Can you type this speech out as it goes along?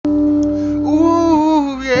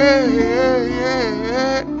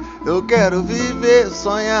Eu quero viver,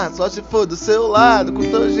 sonhar, só se for do seu lado. Com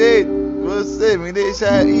teu jeito, você me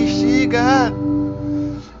deixa instigado.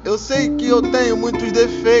 Eu sei que eu tenho muitos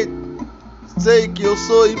defeitos, sei que eu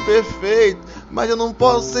sou imperfeito, mas eu não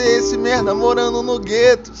posso ser esse merda morando no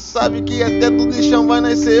gueto. Sabe que até do lixão vai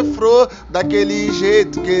nascer flor. Daquele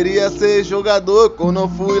jeito, queria ser jogador. Quando eu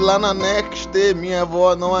fui lá na Next, minha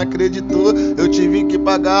avó não acreditou. Eu tive que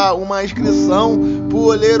pagar uma inscrição pro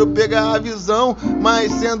olheiro pegar a visão.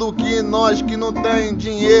 Mas sendo que nós que não tem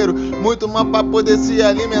dinheiro, muito mais pra poder se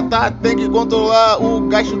alimentar, tem que controlar o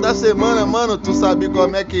gasto da semana. Mano, tu sabe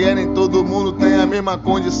como é que é, nem todo mundo tem a mesma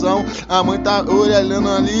condição. A mãe tá olhando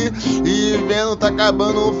ali e vendo tá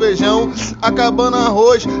acabando o feijão, acabando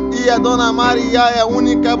arroz, e a dona Maria é a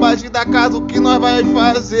única base da casa. O que nós vai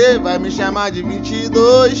fazer? Vai me chamar de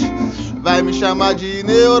 22, vai me chamar de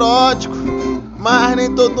neurótico, mas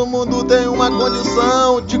nem todo mundo tem uma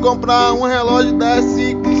condição de comprar um relógio da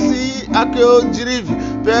Six, a que eu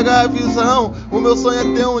drive. Pega a visão, o meu sonho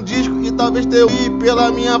é ter um disco e talvez ter ir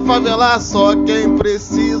pela minha favela. Só quem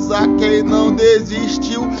precisa, quem não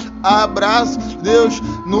desistiu. Abraço, Deus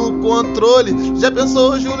no controle. Já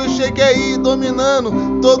pensou o Júlio Shake aí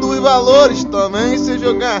dominando todos os valores? Também se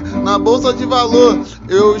jogar na bolsa de valor.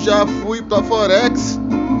 Eu já fui pra Forex,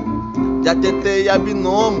 já tentei a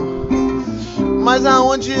binomo, mas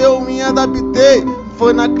aonde eu me adaptei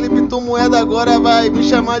foi na criptomoeda. Agora vai me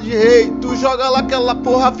chamar de rei. Tu joga lá aquela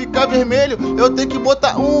porra fica vermelho, eu tenho que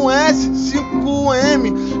botar um S,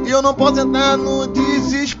 5M, e eu não posso entrar no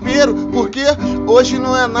desespero, porque hoje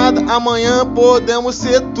não é nada, amanhã podemos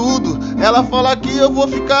ser tudo. Ela fala que eu vou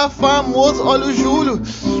ficar famoso, olha o Júlio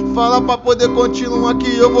fala pra poder continuar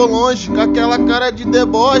que eu vou longe, com aquela cara de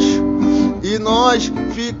deboche. E nós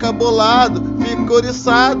fica bolado, fica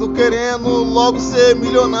oriçado, querendo logo ser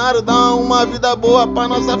milionário, dar uma vida boa pra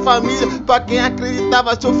nossa família. Pra quem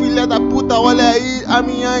acreditava, seu filho da puta, olha aí a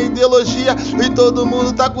minha ideologia. E todo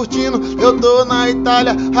mundo tá curtindo, eu tô na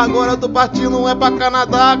Itália, agora eu tô partindo é pra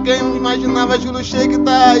Canadá. Quem imaginava Júlio Shake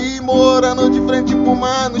tá aí morando de frente pro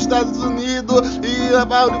mar nos Estados Unidos e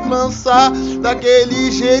vai de França,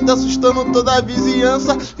 daquele jeito assustando toda a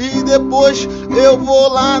vizinhança. E depois eu vou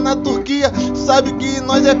lá na Turquia, sabe que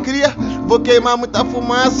nós é cria, vou queimar muita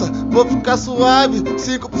fumaça, vou ficar suave.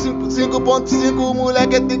 5.5,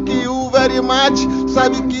 moleque tem que o very match.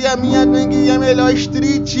 Sabe que a minha gangue é a melhor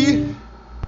street.